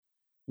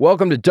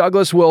Welcome to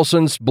Douglas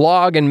Wilson's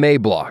Blog and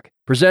Mablog,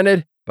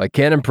 presented by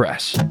Canon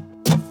Press.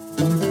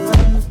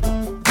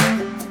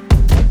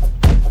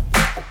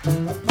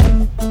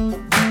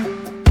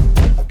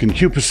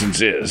 Concupiscence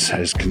is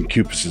as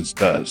concupiscence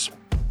does.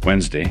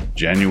 Wednesday,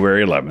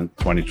 January 11th,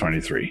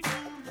 2023.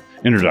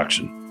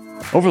 Introduction.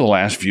 Over the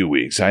last few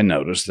weeks, I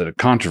noticed that a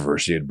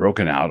controversy had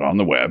broken out on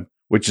the web,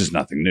 which is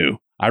nothing new.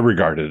 I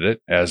regarded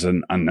it as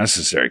an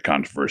unnecessary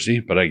controversy,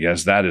 but I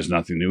guess that is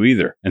nothing new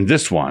either. And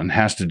this one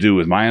has to do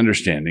with my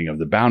understanding of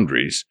the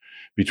boundaries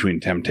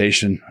between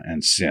temptation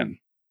and sin.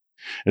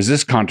 As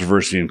this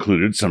controversy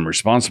included some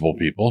responsible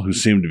people who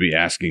seemed to be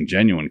asking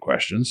genuine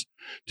questions,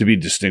 to be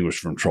distinguished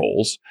from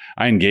trolls,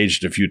 I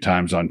engaged a few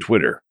times on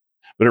Twitter.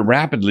 But it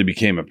rapidly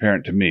became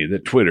apparent to me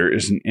that Twitter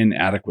is an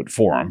inadequate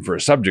forum for a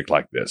subject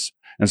like this,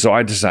 and so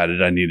I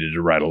decided I needed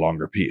to write a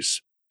longer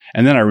piece.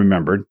 And then I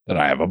remembered that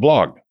I have a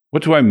blog.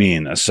 What do I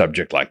mean, a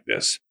subject like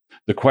this?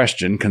 The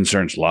question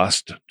concerns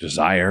lust,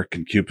 desire,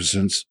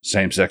 concupiscence,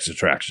 same-sex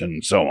attraction,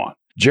 and so on.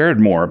 Jared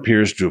Moore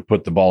appears to have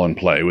put the ball in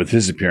play with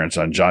his appearance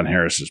on John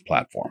Harris's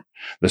platform.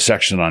 The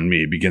section on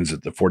me begins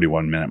at the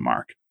 41-minute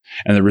mark.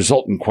 And the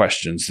resultant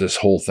questions this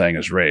whole thing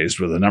has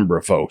raised with a number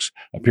of folks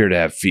appear to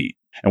have feet.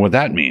 And what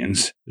that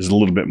means is a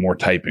little bit more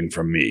typing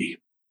from me.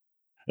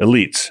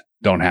 Elites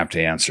don't have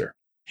to answer.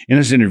 In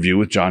his interview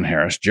with John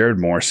Harris, Jared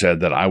Moore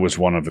said that I was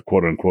one of the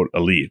quote-unquote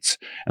elites,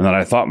 and that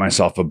I thought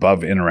myself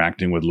above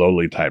interacting with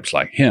lowly types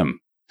like him.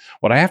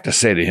 What I have to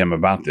say to him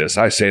about this,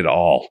 I say to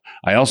all.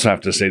 I also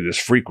have to say this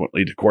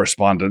frequently to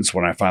correspondents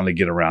when I finally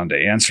get around to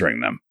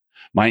answering them.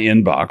 My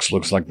inbox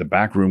looks like the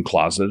backroom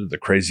closet of the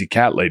crazy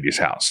cat lady's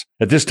house.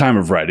 At this time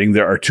of writing,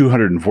 there are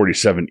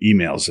 247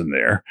 emails in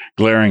there,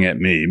 glaring at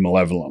me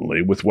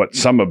malevolently with what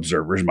some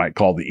observers might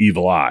call the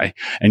evil eye,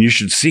 and you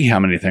should see how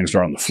many things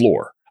are on the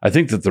floor. I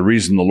think that the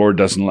reason the Lord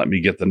doesn't let me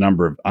get the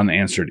number of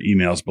unanswered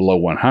emails below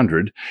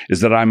 100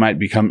 is that I might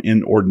become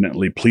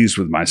inordinately pleased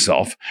with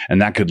myself,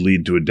 and that could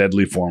lead to a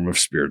deadly form of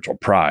spiritual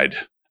pride.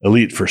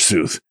 Elite,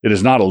 forsooth. It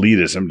is not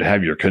elitism to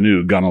have your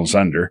canoe gunnels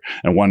under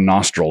and one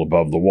nostril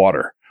above the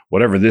water.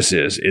 Whatever this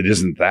is, it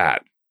isn't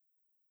that.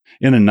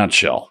 In a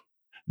nutshell,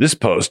 this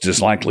post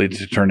is likely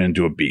to turn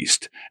into a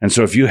beast, and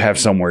so if you have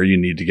somewhere you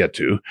need to get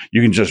to,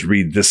 you can just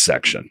read this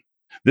section.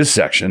 This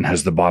section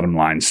has the bottom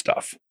line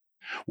stuff.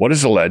 What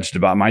is alleged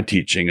about my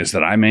teaching is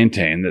that I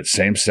maintain that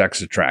same-sex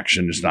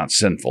attraction is not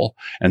sinful,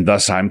 and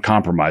thus I'm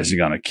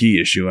compromising on a key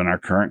issue in our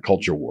current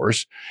culture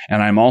wars,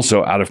 and I'm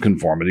also out of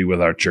conformity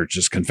with our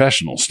church's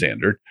confessional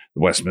standard,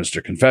 the Westminster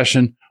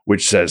Confession,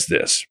 which says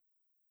this,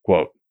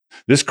 quote,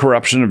 "This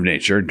corruption of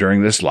nature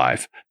during this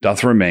life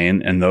doth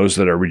remain in those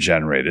that are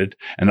regenerated,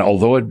 and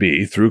although it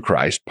be, through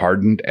Christ,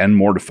 pardoned and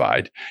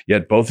mortified,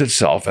 yet both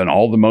itself and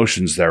all the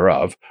motions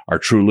thereof are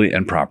truly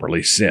and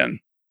properly sin."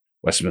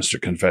 Westminster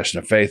Confession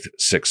of Faith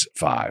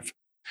 6:5.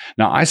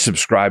 Now, I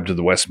subscribe to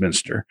the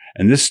Westminster,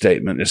 and this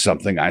statement is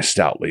something I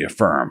stoutly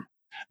affirm.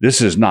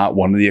 This is not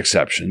one of the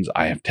exceptions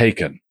I have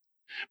taken.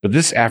 But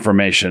this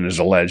affirmation is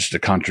alleged to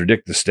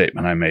contradict the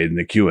statement I made in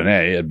the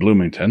Q&A at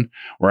Bloomington,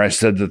 where I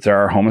said that there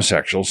are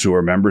homosexuals who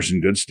are members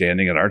in good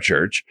standing at our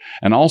church,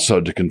 and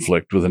also to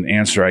conflict with an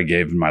answer I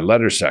gave in my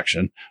letter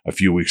section a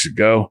few weeks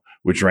ago,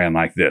 which ran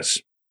like this.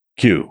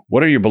 Q.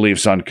 What are your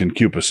beliefs on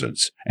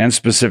concupiscence, and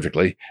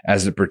specifically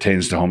as it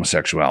pertains to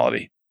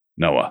homosexuality?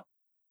 Noah.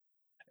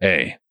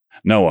 A.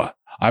 Noah.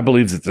 I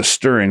believe that the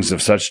stirrings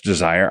of such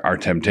desire are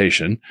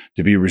temptation,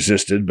 to be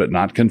resisted but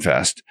not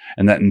confessed,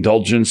 and that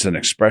indulgence and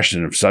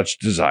expression of such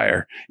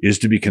desire is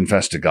to be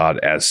confessed to God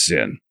as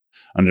sin.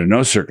 Under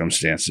no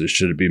circumstances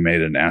should it be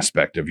made an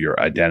aspect of your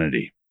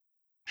identity.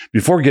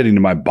 Before getting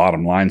to my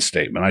bottom line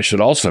statement, I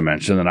should also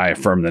mention that I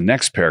affirm the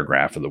next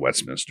paragraph of the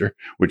Westminster,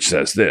 which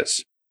says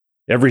this.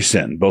 Every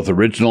sin, both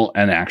original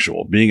and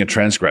actual, being a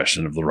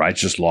transgression of the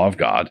righteous law of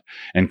God,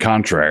 and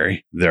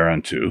contrary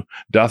thereunto,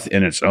 doth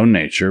in its own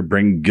nature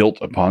bring guilt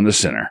upon the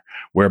sinner,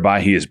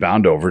 whereby he is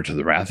bound over to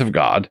the wrath of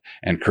God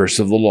and curse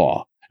of the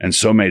law, and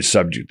so made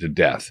subject to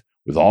death,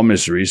 with all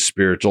miseries,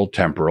 spiritual,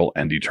 temporal,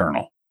 and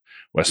eternal.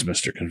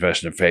 Westminster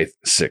Confession of Faith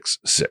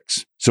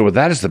 6:6. So with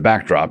that as the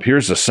backdrop,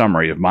 here's a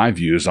summary of my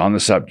views on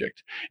the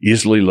subject,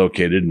 easily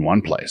located in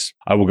one place.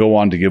 I will go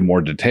on to give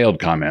more detailed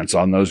comments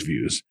on those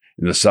views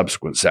in the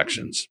subsequent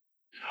sections.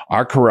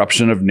 Our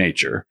corruption of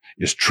nature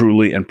is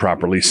truly and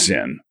properly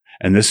sin,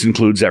 and this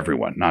includes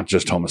everyone, not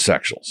just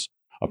homosexuals.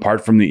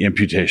 Apart from the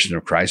imputation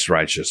of Christ's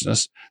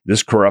righteousness,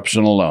 this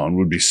corruption alone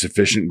would be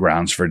sufficient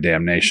grounds for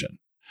damnation.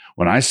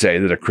 When I say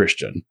that a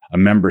Christian, a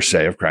member,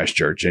 say, of Christ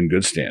Church in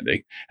good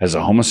standing, has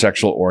a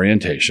homosexual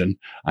orientation,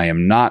 I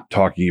am not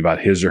talking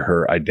about his or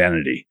her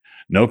identity.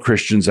 No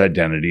Christian's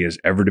identity is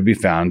ever to be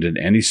found in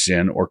any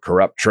sin or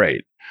corrupt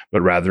trait,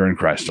 but rather in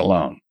Christ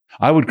alone.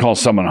 I would call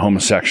someone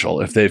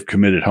homosexual if they've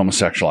committed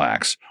homosexual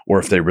acts, or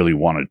if they really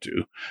wanted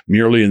to,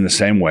 merely in the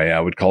same way I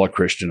would call a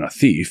Christian a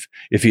thief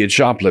if he had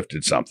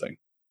shoplifted something.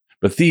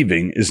 But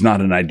thieving is not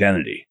an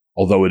identity,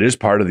 although it is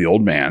part of the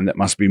old man that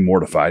must be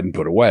mortified and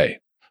put away.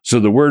 So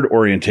the word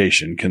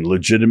orientation can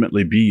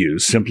legitimately be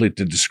used simply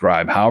to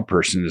describe how a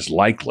person is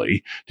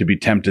likely to be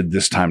tempted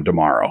this time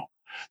tomorrow.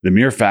 The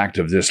mere fact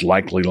of this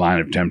likely line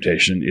of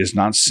temptation is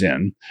not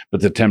sin,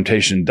 but the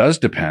temptation does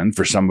depend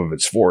for some of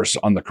its force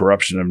on the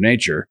corruption of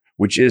nature,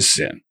 which is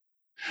sin.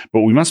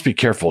 But we must be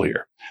careful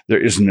here.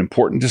 There is an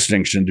important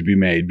distinction to be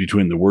made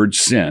between the word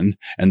sin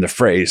and the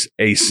phrase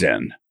a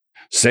sin.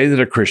 Say that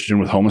a Christian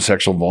with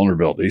homosexual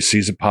vulnerability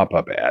sees a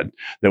pop-up ad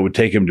that would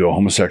take him to a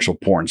homosexual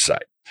porn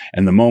site,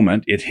 and the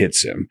moment it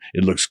hits him,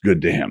 it looks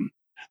good to him.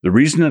 The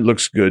reason it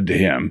looks good to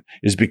him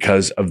is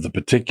because of the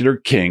particular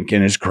kink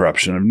in his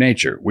corruption of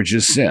nature, which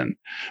is sin.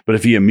 But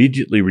if he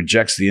immediately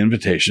rejects the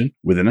invitation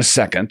within a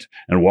second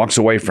and walks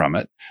away from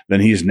it,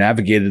 then he has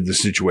navigated the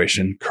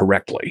situation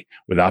correctly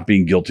without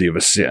being guilty of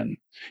a sin.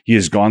 He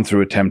has gone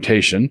through a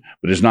temptation,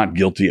 but is not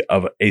guilty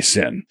of a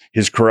sin.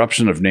 His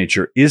corruption of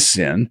nature is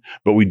sin,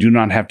 but we do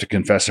not have to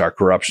confess our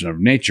corruption of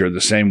nature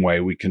the same way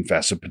we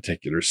confess a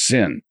particular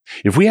sin.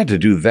 If we had to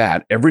do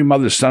that, every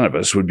mother's son of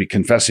us would be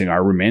confessing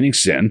our remaining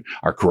sin,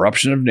 our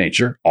corruption of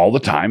nature, all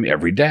the time,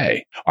 every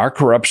day. Our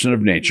corruption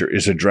of nature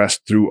is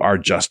addressed through our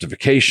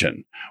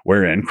justification,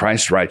 wherein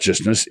Christ's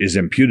righteousness is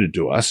imputed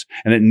to us,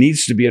 and it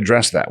needs to be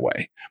addressed that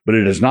way. But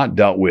it is not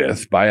dealt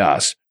with by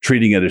us,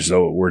 treating it as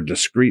though it were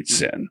discrete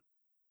sin.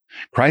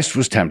 Christ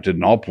was tempted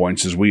in all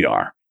points as we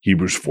are,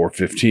 Hebrews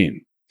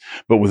 4:15,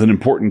 but with an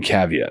important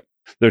caveat.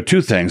 There are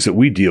two things that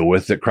we deal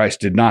with that Christ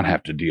did not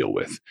have to deal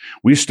with.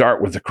 We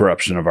start with the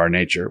corruption of our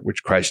nature,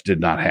 which Christ did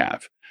not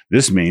have.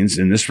 This means,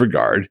 in this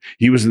regard,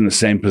 he was in the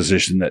same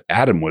position that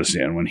Adam was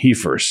in when he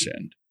first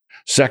sinned.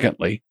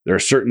 Secondly, there are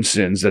certain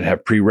sins that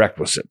have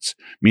prerequisites,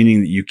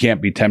 meaning that you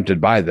can't be tempted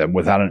by them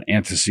without an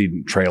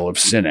antecedent trail of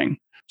sinning.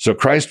 So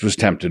Christ was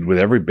tempted with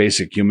every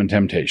basic human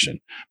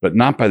temptation, but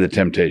not by the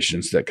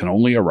temptations that can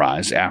only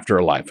arise after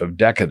a life of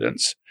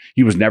decadence.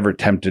 He was never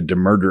tempted to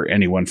murder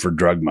anyone for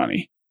drug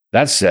money.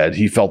 That said,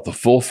 he felt the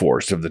full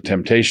force of the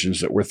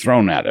temptations that were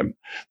thrown at him.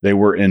 They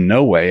were in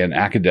no way an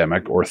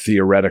academic or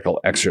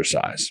theoretical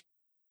exercise.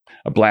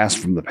 A blast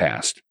from the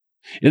past.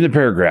 In the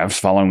paragraphs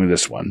following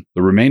this one,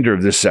 the remainder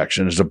of this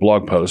section is a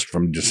blog post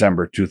from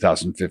December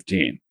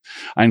 2015.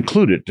 I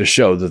include it to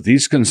show that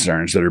these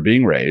concerns that are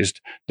being raised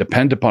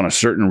depend upon a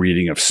certain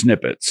reading of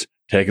snippets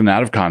taken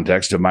out of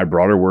context of my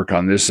broader work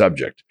on this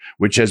subject,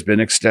 which has been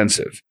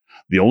extensive.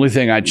 The only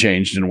thing I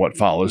changed in what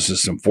follows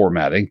is some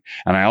formatting,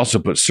 and I also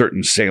put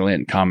certain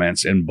salient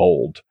comments in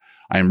bold.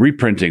 I am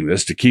reprinting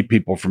this to keep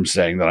people from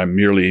saying that I'm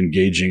merely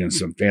engaging in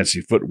some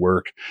fancy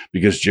footwork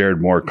because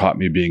Jared Moore caught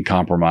me being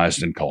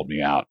compromised and called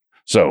me out.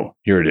 So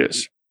here it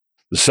is.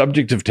 The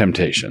subject of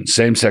temptation,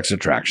 same-sex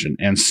attraction,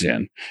 and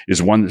sin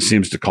is one that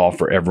seems to call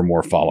for ever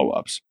more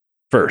follow-ups.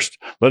 First,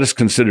 let us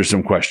consider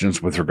some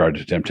questions with regard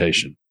to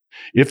temptation.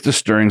 If the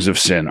stirrings of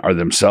sin are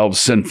themselves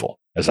sinful,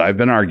 as I've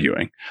been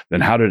arguing,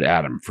 then how did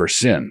Adam first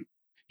sin?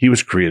 He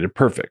was created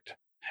perfect.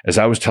 As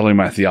I was telling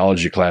my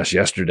theology class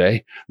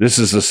yesterday, this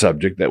is a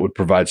subject that would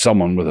provide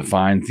someone with a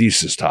fine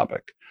thesis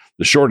topic.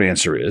 The short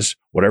answer is,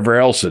 whatever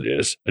else it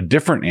is, a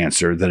different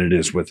answer than it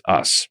is with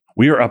us.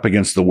 We are up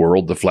against the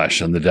world, the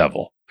flesh, and the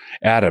devil.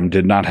 Adam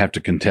did not have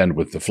to contend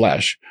with the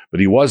flesh,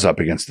 but he was up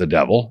against the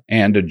devil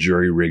and a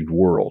jury-rigged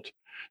world.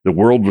 The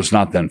world was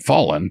not then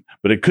fallen,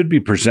 but it could be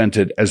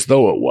presented as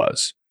though it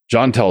was.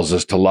 John tells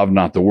us to love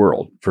not the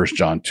world, 1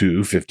 John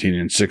 2:15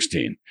 and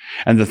 16.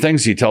 And the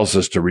things he tells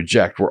us to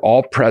reject were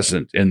all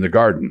present in the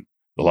garden.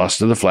 The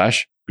lust of the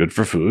flesh, good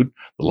for food,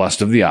 the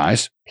lust of the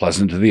eyes,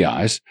 pleasant to the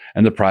eyes,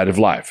 and the pride of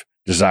life,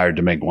 desired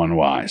to make one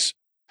wise.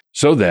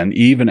 So then,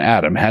 Eve and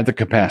Adam had the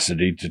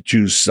capacity to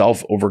choose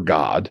self over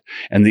God,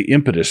 and the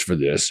impetus for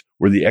this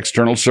were the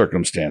external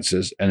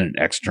circumstances and an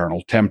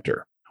external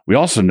tempter. We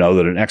also know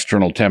that an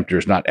external tempter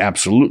is not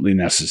absolutely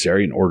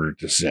necessary in order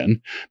to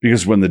sin,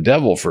 because when the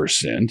devil first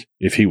sinned,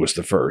 if he was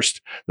the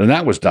first, then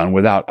that was done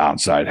without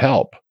outside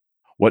help.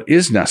 What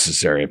is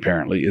necessary,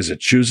 apparently, is a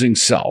choosing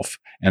self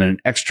and an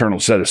external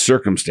set of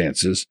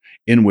circumstances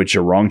in which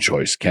a wrong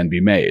choice can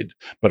be made.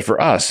 But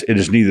for us, it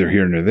is neither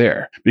here nor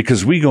there.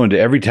 Because we go into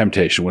every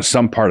temptation with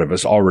some part of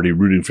us already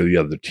rooting for the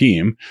other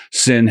team,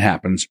 sin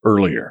happens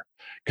earlier.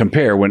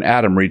 Compare when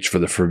Adam reached for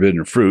the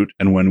forbidden fruit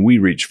and when we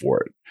reach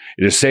for it.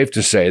 It is safe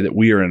to say that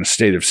we are in a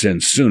state of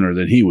sin sooner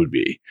than he would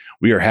be.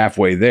 We are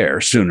halfway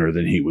there sooner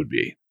than he would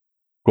be.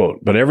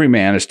 Quote, "But every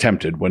man is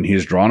tempted when he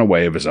is drawn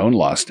away of his own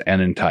lust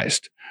and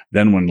enticed.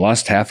 Then when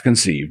lust hath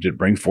conceived, it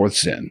bringeth forth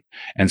sin,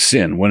 and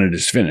sin, when it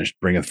is finished,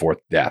 bringeth forth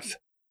death."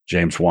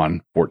 James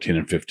 1:14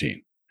 and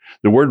 15.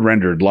 The word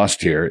rendered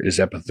lust here is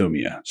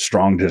epithumia,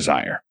 strong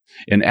desire.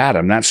 In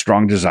Adam, that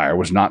strong desire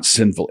was not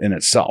sinful in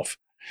itself.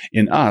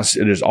 In us,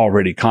 it is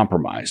already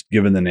compromised,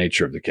 given the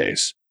nature of the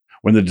case.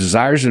 When the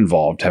desires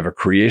involved have a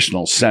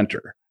creational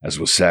center, as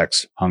with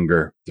sex,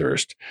 hunger,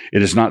 thirst,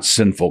 it is not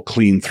sinful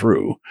clean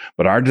through,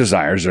 but our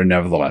desires are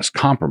nevertheless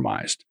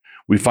compromised.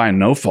 We find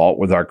no fault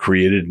with our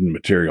created and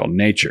material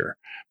nature,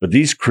 but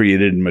these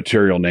created and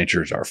material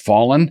natures are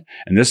fallen,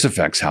 and this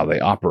affects how they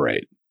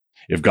operate.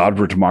 If God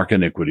were to mark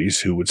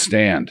iniquities, who would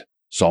stand?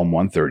 Psalm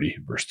 130,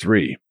 verse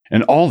 3.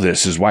 And all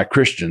this is why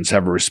Christians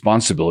have a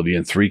responsibility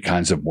in three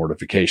kinds of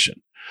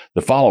mortification.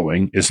 The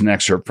following is an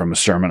excerpt from a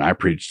sermon I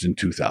preached in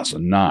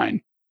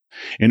 2009.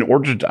 In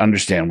order to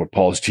understand what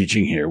Paul is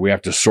teaching here, we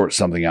have to sort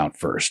something out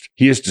first.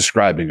 He is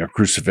describing a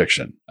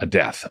crucifixion, a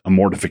death, a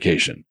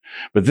mortification.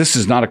 But this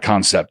is not a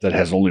concept that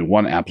has only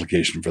one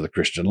application for the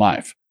Christian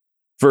life.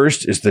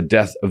 First is the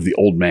death of the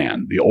old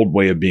man, the old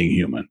way of being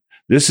human.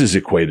 This is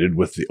equated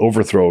with the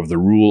overthrow of the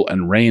rule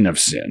and reign of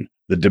sin,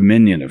 the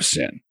dominion of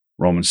sin.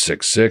 Romans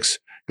 6:6,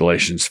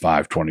 Galatians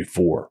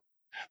 5:24.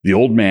 The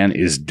old man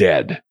is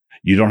dead.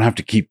 You don't have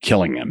to keep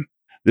killing him.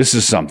 This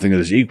is something that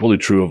is equally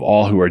true of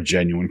all who are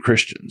genuine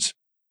Christians.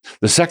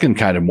 The second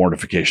kind of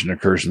mortification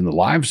occurs in the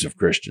lives of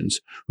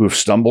Christians who have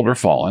stumbled or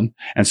fallen,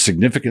 and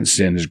significant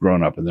sin has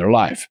grown up in their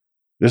life.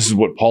 This is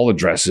what Paul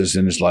addresses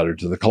in his letter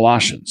to the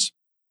Colossians.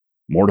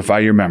 Mortify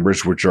your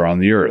members which are on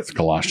the earth,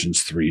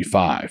 Colossians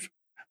 3:5.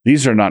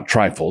 These are not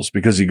trifles,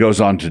 because he goes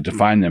on to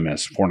define them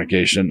as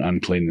fornication,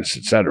 uncleanness,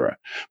 etc.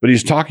 But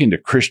he's talking to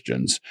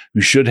Christians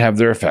who should have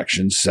their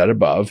affections set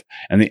above,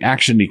 and the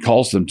action he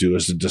calls them to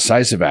is a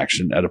decisive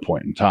action at a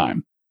point in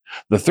time.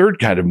 The third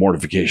kind of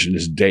mortification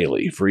is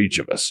daily for each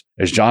of us.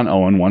 As John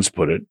Owen once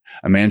put it,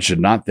 a man should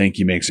not think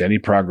he makes any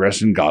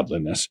progress in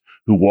godliness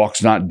who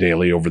walks not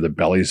daily over the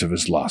bellies of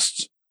his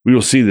lusts. We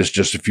will see this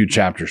just a few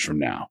chapters from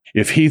now.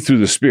 If he through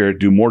the Spirit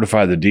do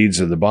mortify the deeds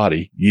of the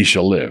body, ye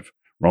shall live.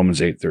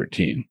 Romans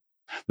 8:13.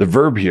 The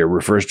verb here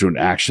refers to an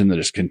action that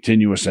is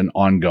continuous and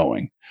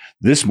ongoing.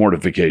 This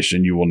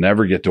mortification you will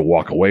never get to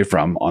walk away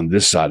from on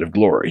this side of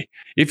glory.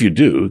 If you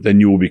do,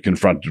 then you will be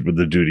confronted with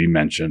the duty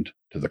mentioned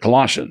to the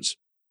Colossians.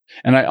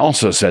 And I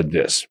also said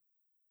this: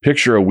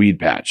 picture a weed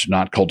patch,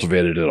 not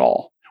cultivated at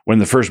all. When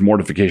the first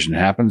mortification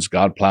happens,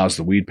 God plows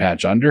the weed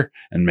patch under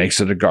and makes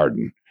it a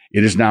garden.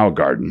 It is now a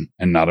garden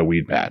and not a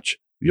weed patch.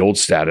 The old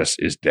status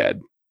is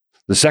dead.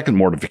 The second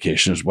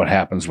mortification is what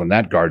happens when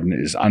that garden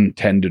is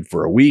untended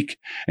for a week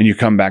and you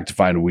come back to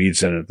find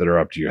weeds in it that are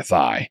up to your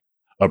thigh.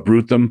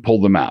 Uproot them,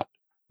 pull them out.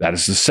 That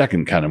is the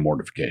second kind of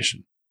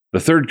mortification. The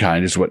third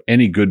kind is what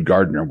any good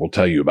gardener will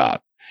tell you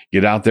about.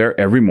 Get out there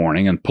every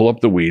morning and pull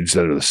up the weeds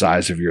that are the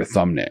size of your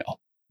thumbnail.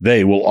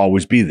 They will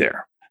always be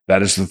there.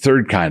 That is the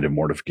third kind of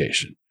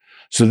mortification.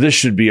 So this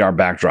should be our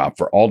backdrop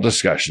for all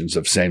discussions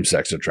of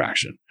same-sex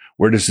attraction.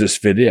 Where does this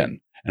fit in?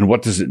 And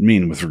what does it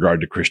mean with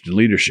regard to Christian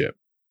leadership?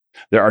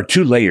 There are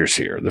two layers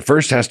here. The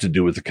first has to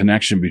do with the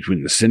connection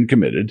between the sin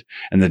committed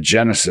and the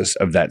genesis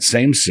of that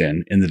same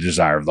sin in the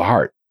desire of the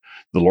heart.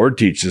 The Lord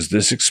teaches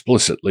this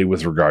explicitly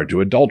with regard to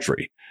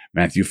adultery.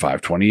 Matthew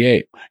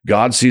 5:28.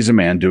 God sees a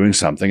man doing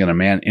something and a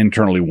man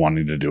internally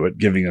wanting to do it,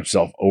 giving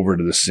himself over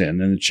to the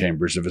sin in the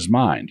chambers of his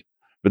mind.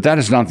 But that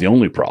is not the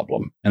only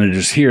problem, and it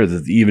is here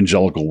that the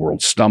evangelical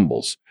world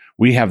stumbles.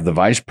 We have the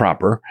vice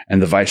proper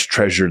and the vice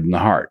treasured in the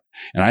heart.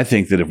 And I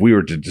think that if we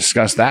were to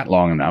discuss that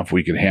long enough,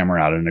 we could hammer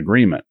out an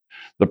agreement.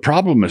 The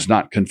problem is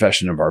not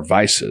confession of our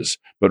vices,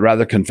 but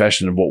rather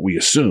confession of what we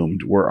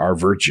assumed were our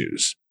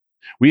virtues.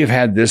 We have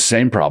had this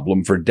same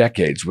problem for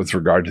decades with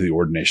regard to the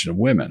ordination of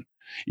women.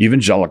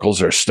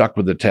 Evangelicals are stuck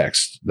with the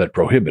texts that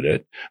prohibit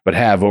it, but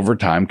have over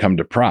time come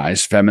to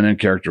prize feminine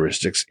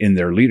characteristics in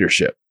their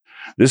leadership.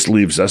 This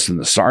leaves us in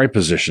the sorry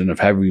position of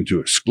having to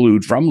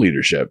exclude from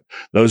leadership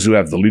those who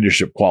have the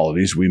leadership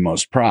qualities we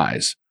most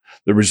prize.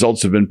 The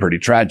results have been pretty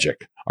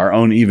tragic. Our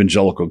own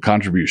evangelical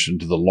contribution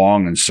to the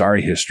long and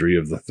sorry history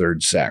of the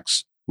third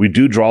sex. We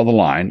do draw the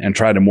line and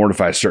try to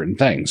mortify certain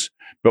things,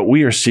 but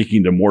we are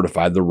seeking to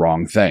mortify the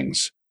wrong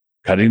things.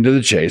 Cutting to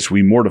the chase,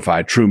 we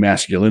mortify true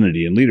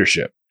masculinity in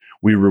leadership.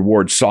 We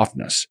reward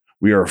softness.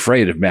 We are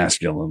afraid of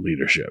masculine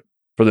leadership.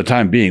 For the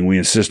time being, we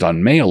insist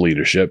on male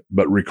leadership,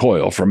 but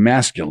recoil from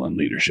masculine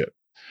leadership.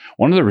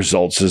 One of the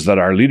results is that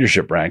our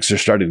leadership ranks are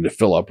starting to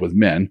fill up with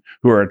men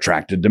who are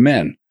attracted to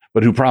men,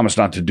 but who promise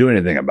not to do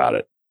anything about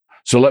it.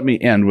 So let me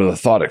end with a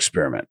thought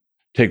experiment.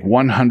 Take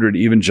 100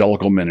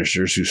 evangelical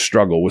ministers who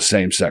struggle with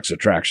same-sex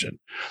attraction.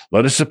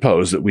 Let us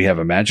suppose that we have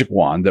a magic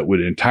wand that would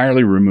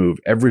entirely remove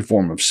every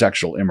form of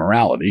sexual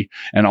immorality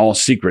and all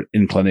secret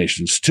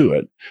inclinations to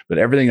it, but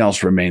everything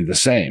else remained the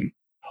same.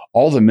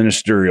 All the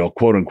ministerial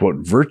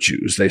quote-unquote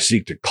virtues they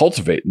seek to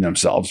cultivate in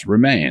themselves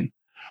remain.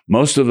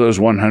 Most of those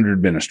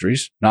 100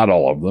 ministries, not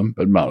all of them,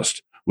 but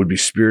most, would be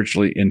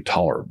spiritually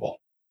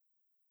intolerable.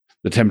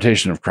 The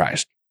temptation of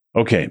Christ.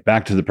 Okay,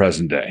 back to the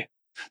present day.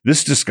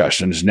 This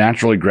discussion has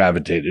naturally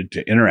gravitated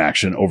to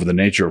interaction over the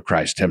nature of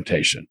Christ's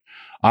temptation.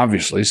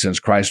 Obviously, since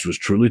Christ was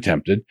truly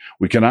tempted,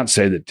 we cannot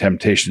say that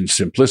temptation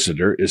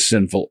simpliciter is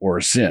sinful or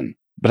a sin.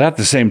 But at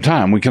the same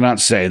time, we cannot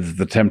say that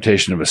the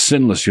temptation of a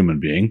sinless human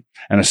being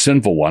and a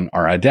sinful one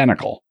are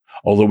identical,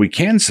 although we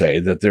can say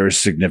that there is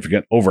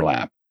significant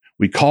overlap.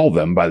 We call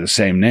them by the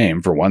same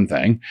name, for one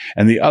thing,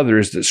 and the other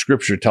is that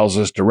Scripture tells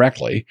us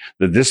directly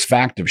that this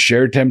fact of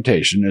shared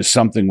temptation is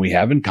something we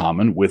have in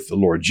common with the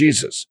Lord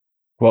Jesus.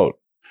 Quote,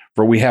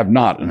 "For we have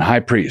not an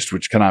high priest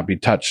which cannot be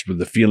touched with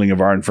the feeling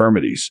of our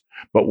infirmities,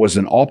 but was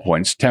in all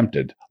points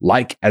tempted,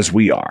 like as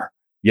we are,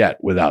 yet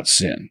without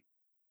sin."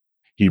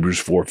 Hebrews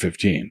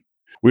 4:15.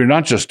 We are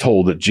not just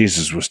told that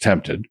Jesus was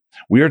tempted,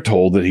 we are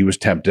told that he was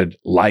tempted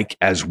like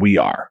as we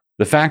are.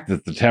 The fact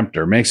that the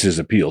tempter makes his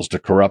appeals to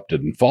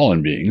corrupted and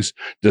fallen beings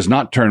does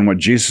not turn what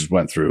Jesus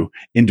went through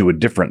into a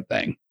different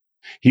thing.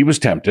 He was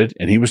tempted,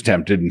 and he was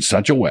tempted in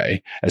such a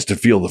way as to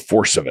feel the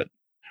force of it.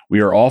 We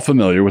are all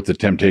familiar with the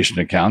temptation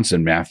accounts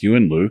in Matthew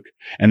and Luke,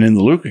 and in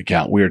the Luke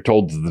account, we are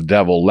told that the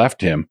devil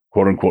left him,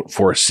 quote unquote,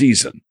 for a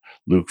season.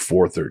 Luke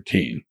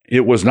 4:13.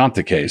 It was not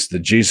the case that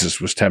Jesus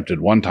was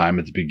tempted one time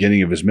at the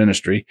beginning of his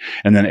ministry,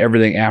 and then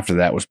everything after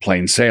that was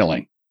plain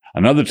sailing.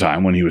 Another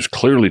time when he was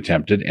clearly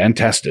tempted and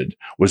tested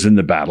was in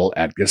the battle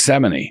at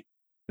Gethsemane.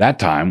 That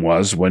time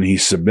was when he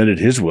submitted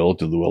his will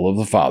to the will of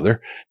the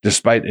Father,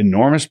 despite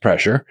enormous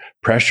pressure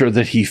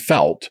that he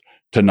felt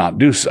to not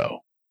do so.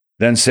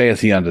 Then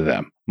saith he unto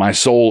them, My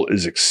soul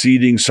is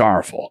exceeding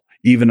sorrowful,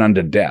 even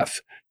unto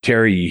death.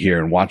 Tarry ye here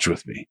and watch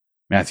with me.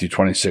 Matthew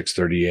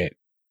 26:38.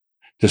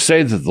 To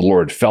say that the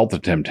Lord felt the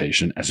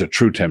temptation as a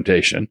true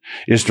temptation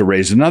is to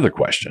raise another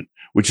question,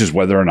 which is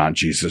whether or not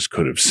Jesus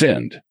could have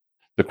sinned.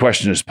 The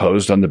question is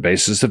posed on the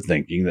basis of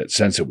thinking that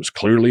since it was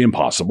clearly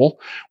impossible,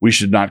 we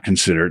should not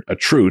consider it a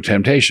true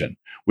temptation,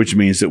 which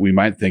means that we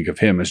might think of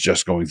him as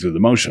just going through the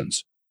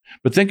motions.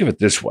 But think of it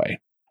this way.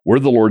 Were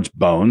the Lord's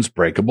bones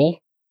breakable?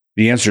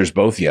 The answer is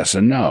both yes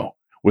and no.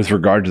 With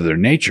regard to their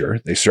nature,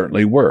 they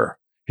certainly were.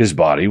 His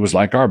body was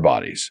like our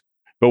bodies.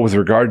 But with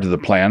regard to the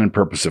plan and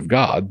purpose of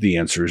God, the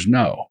answer is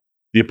no.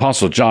 The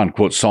Apostle John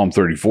quotes Psalm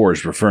 34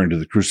 as referring to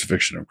the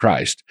crucifixion of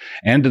Christ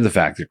and to the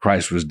fact that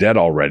Christ was dead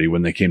already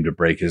when they came to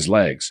break his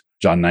legs,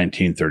 John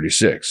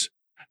 19:36.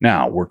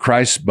 Now, were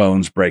Christ's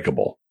bones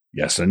breakable?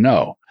 Yes and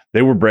no.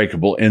 They were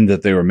breakable in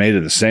that they were made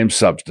of the same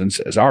substance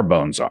as our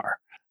bones are.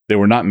 They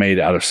were not made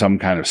out of some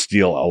kind of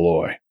steel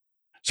alloy.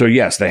 So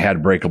yes, they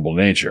had breakable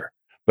nature,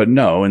 but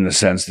no in the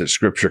sense that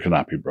Scripture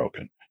cannot be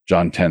broken,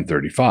 John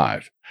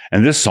 10:35.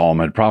 And this psalm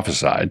had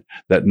prophesied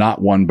that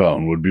not one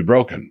bone would be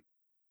broken.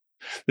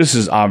 This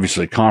is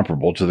obviously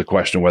comparable to the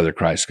question of whether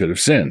Christ could have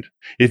sinned.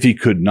 If he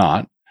could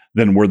not,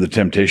 then were the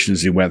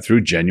temptations he went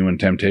through genuine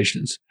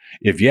temptations?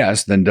 If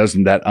yes, then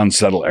doesn't that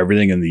unsettle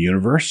everything in the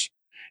universe?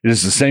 It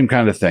is the same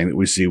kind of thing that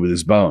we see with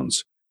his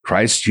bones.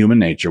 Christ's human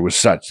nature was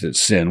such that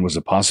sin was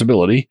a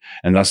possibility,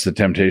 and thus the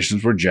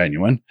temptations were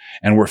genuine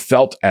and were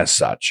felt as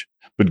such.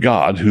 But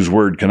God, whose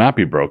word cannot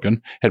be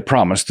broken, had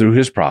promised through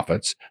his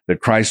prophets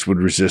that Christ would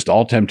resist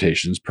all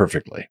temptations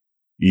perfectly,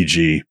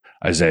 e.g.,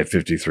 Isaiah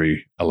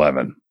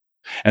 53:11.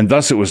 And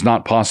thus it was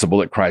not possible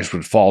that Christ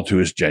would fall to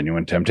his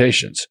genuine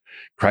temptations.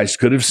 Christ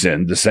could have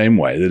sinned the same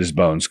way that his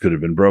bones could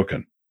have been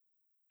broken.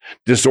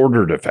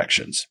 Disordered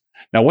affections.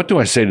 Now, what do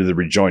I say to the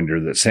rejoinder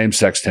that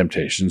same-sex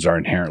temptations are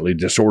inherently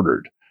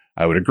disordered?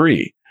 I would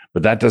agree,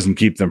 but that doesn't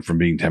keep them from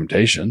being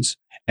temptations.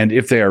 And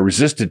if they are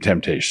resisted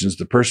temptations,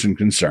 the person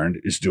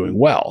concerned is doing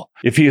well.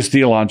 If he is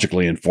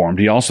theologically informed,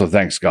 he also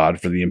thanks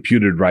God for the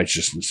imputed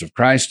righteousness of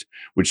Christ,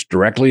 which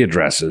directly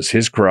addresses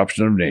his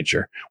corruption of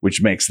nature,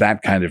 which makes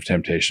that kind of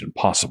temptation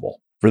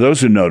possible. For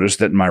those who noticed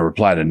that in my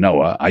reply to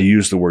Noah, I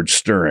used the word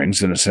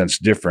stirrings in a sense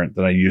different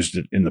than I used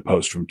it in the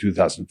post from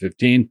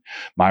 2015,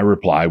 my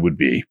reply would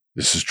be,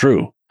 this is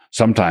true.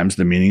 Sometimes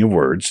the meaning of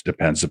words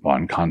depends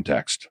upon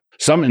context.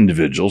 Some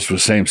individuals with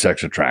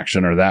same-sex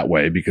attraction are that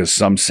way because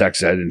some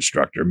sex ed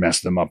instructor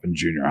messed them up in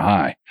junior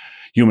high.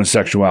 Human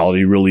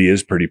sexuality really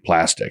is pretty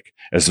plastic,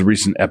 as the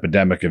recent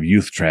epidemic of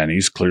youth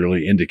trannies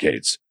clearly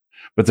indicates.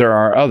 But there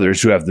are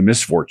others who have the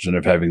misfortune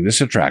of having this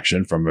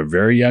attraction from a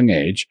very young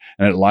age,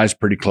 and it lies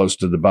pretty close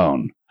to the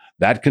bone.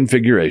 That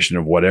configuration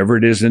of whatever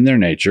it is in their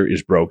nature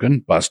is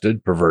broken,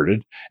 busted,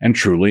 perverted, and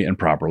truly and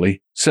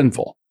properly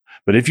sinful.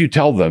 But if you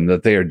tell them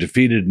that they are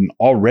defeated and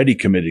already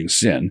committing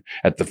sin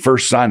at the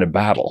first sign of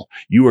battle,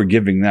 you are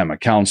giving them a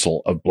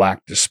counsel of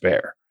black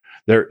despair.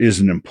 There is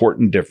an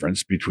important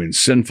difference between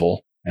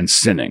sinful and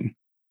sinning.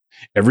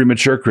 Every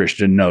mature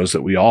Christian knows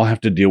that we all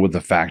have to deal with the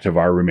fact of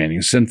our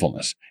remaining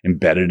sinfulness,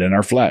 embedded in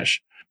our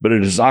flesh. But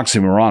it is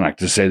oxymoronic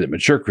to say that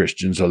mature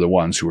Christians are the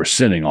ones who are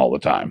sinning all the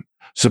time.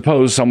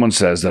 Suppose someone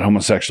says that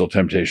homosexual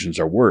temptations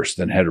are worse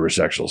than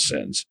heterosexual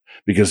sins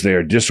because they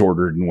are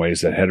disordered in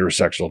ways that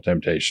heterosexual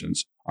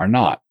temptations are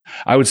not.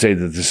 I would say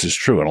that this is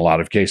true in a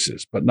lot of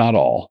cases, but not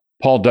all.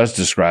 Paul does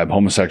describe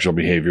homosexual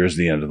behavior as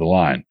the end of the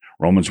line,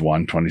 Romans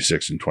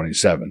 1:26 and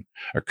 27,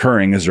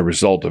 occurring as a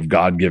result of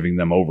God giving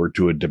them over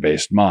to a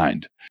debased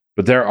mind.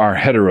 But there are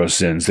hetero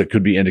sins that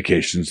could be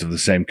indications of the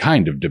same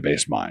kind of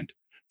debased mind.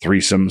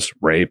 Threesomes,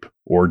 rape,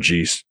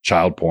 orgies,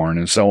 child porn,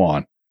 and so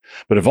on.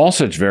 But if all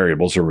such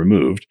variables are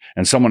removed,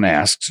 and someone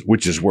asks,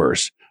 which is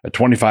worse, a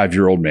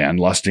 25-year-old man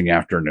lusting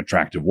after an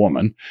attractive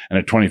woman and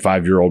a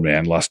 25-year-old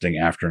man lusting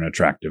after an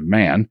attractive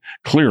man,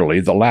 clearly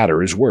the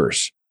latter is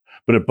worse.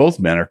 But if both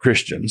men are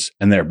Christians,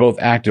 and they are both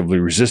actively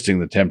resisting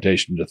the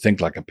temptation to think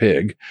like a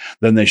pig,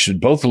 then they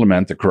should both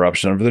lament the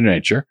corruption of their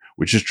nature,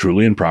 which is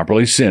truly and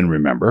properly sin,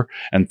 remember,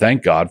 and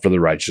thank God for the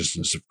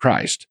righteousness of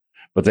Christ.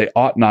 But they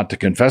ought not to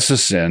confess a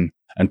sin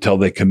until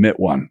they commit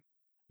one.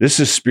 This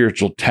is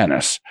spiritual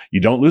tennis. You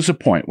don't lose a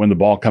point when the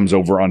ball comes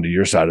over onto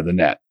your side of the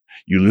net.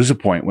 You lose a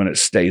point when it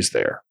stays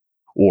there.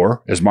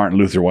 Or, as Martin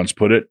Luther once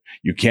put it,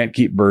 you can't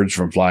keep birds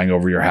from flying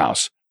over your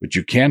house, but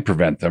you can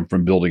prevent them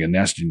from building a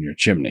nest in your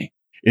chimney.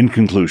 In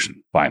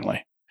conclusion,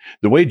 finally,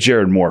 The way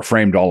Jared Moore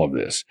framed all of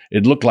this,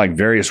 it looked like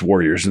various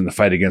warriors in the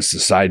fight against the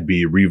Side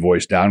B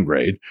revoice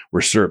downgrade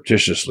were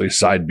surreptitiously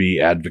Side B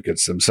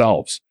advocates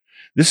themselves.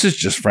 This is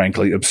just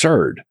frankly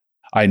absurd.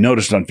 I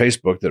noticed on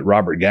Facebook that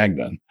Robert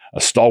Gagnon,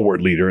 a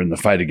stalwart leader in the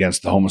fight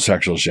against the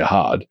homosexual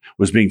jihad,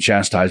 was being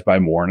chastised by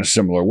Moore in a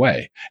similar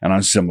way and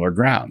on similar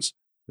grounds.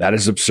 That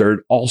is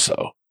absurd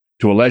also.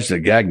 To allege that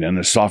Gagnon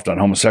is soft on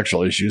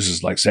homosexual issues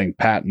is like saying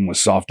Patton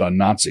was soft on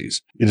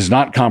Nazis. It is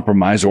not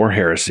compromise or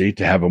heresy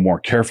to have a more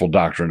careful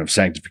doctrine of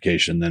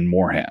sanctification than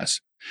Moore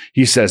has.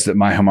 He says that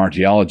my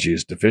hamartiology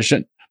is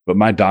deficient, but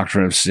my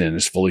doctrine of sin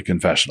is fully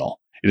confessional.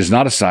 It is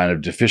not a sign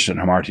of deficient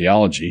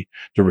hamartiology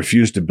to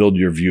refuse to build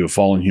your view of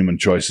fallen human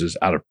choices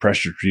out of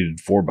pressure-treated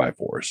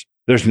 4x4s.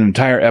 There's an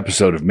entire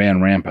episode of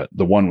Man Rampant,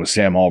 the one with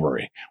Sam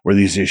Albury, where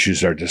these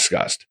issues are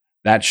discussed.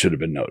 That should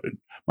have been noted.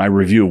 My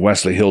review of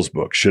Wesley Hill's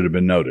book should have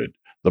been noted.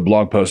 The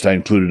blog post I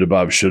included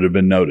above should have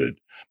been noted.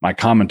 My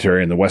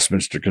commentary in the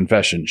Westminster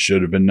Confession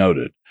should have been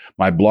noted.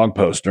 My blog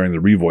post during the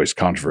Revoice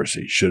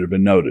controversy should have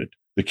been noted.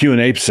 The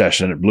Q&A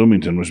session at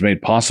Bloomington was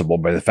made possible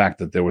by the fact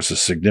that there was a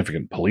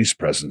significant police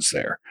presence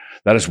there.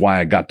 That is why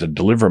I got to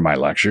deliver my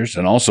lectures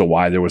and also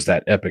why there was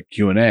that epic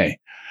Q&A.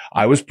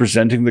 I was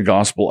presenting the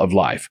gospel of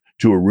life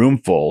to a room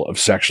full of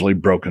sexually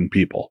broken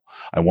people.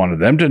 I wanted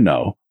them to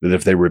know that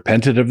if they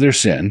repented of their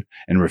sin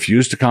and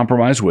refused to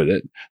compromise with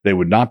it, they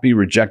would not be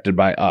rejected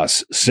by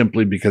us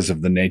simply because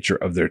of the nature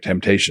of their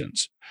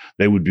temptations.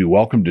 They would be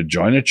welcome to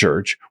join a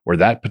church where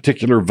that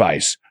particular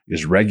vice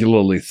is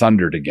regularly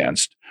thundered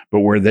against, but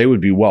where they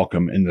would be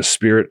welcome in the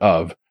spirit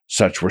of,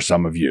 such were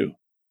some of you.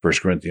 1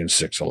 Corinthians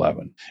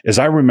 6:11. As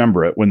I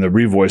remember it, when the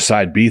Revoice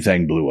Side B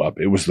thing blew up,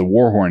 it was the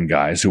Warhorn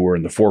guys who were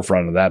in the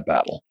forefront of that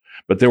battle.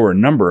 But there were a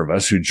number of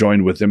us who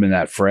joined with them in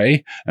that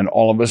fray, and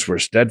all of us were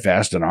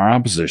steadfast in our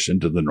opposition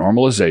to the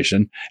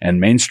normalization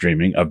and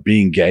mainstreaming of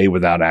being gay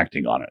without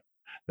acting on it.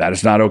 That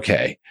is not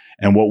okay.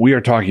 And what we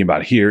are talking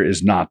about here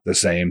is not the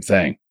same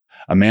thing.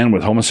 A man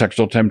with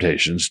homosexual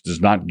temptations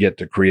does not get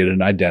to create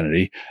an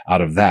identity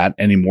out of that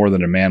any more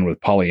than a man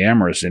with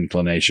polyamorous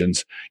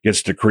inclinations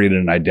gets to create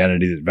an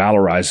identity that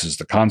valorizes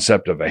the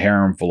concept of a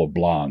harem full of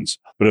blondes.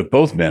 But if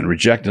both men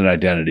reject an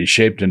identity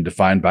shaped and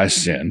defined by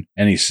sin,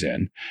 any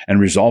sin,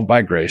 and resolve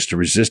by grace to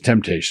resist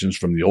temptations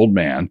from the old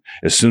man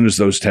as soon as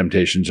those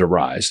temptations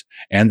arise,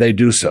 and they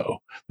do so,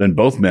 then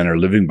both men are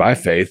living by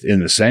faith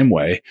in the same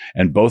way,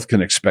 and both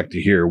can expect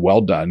to hear,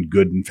 "Well done,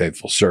 good and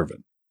faithful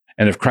servant."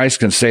 And if Christ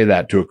can say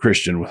that to a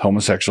Christian with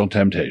homosexual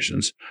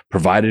temptations,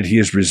 provided he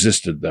has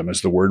resisted them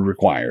as the word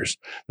requires,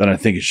 then I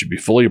think it should be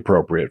fully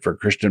appropriate for a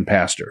Christian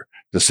pastor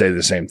to say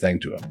the same thing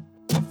to him.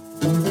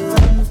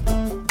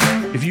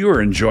 If you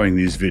are enjoying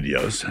these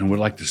videos and would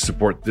like to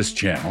support this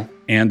channel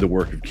and the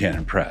work of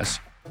Canon Press,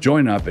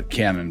 join up at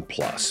Canon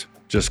Plus.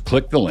 Just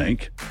click the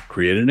link,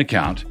 create an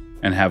account,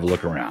 and have a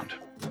look around.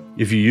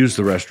 If you use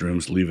the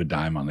restrooms, leave a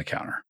dime on the counter.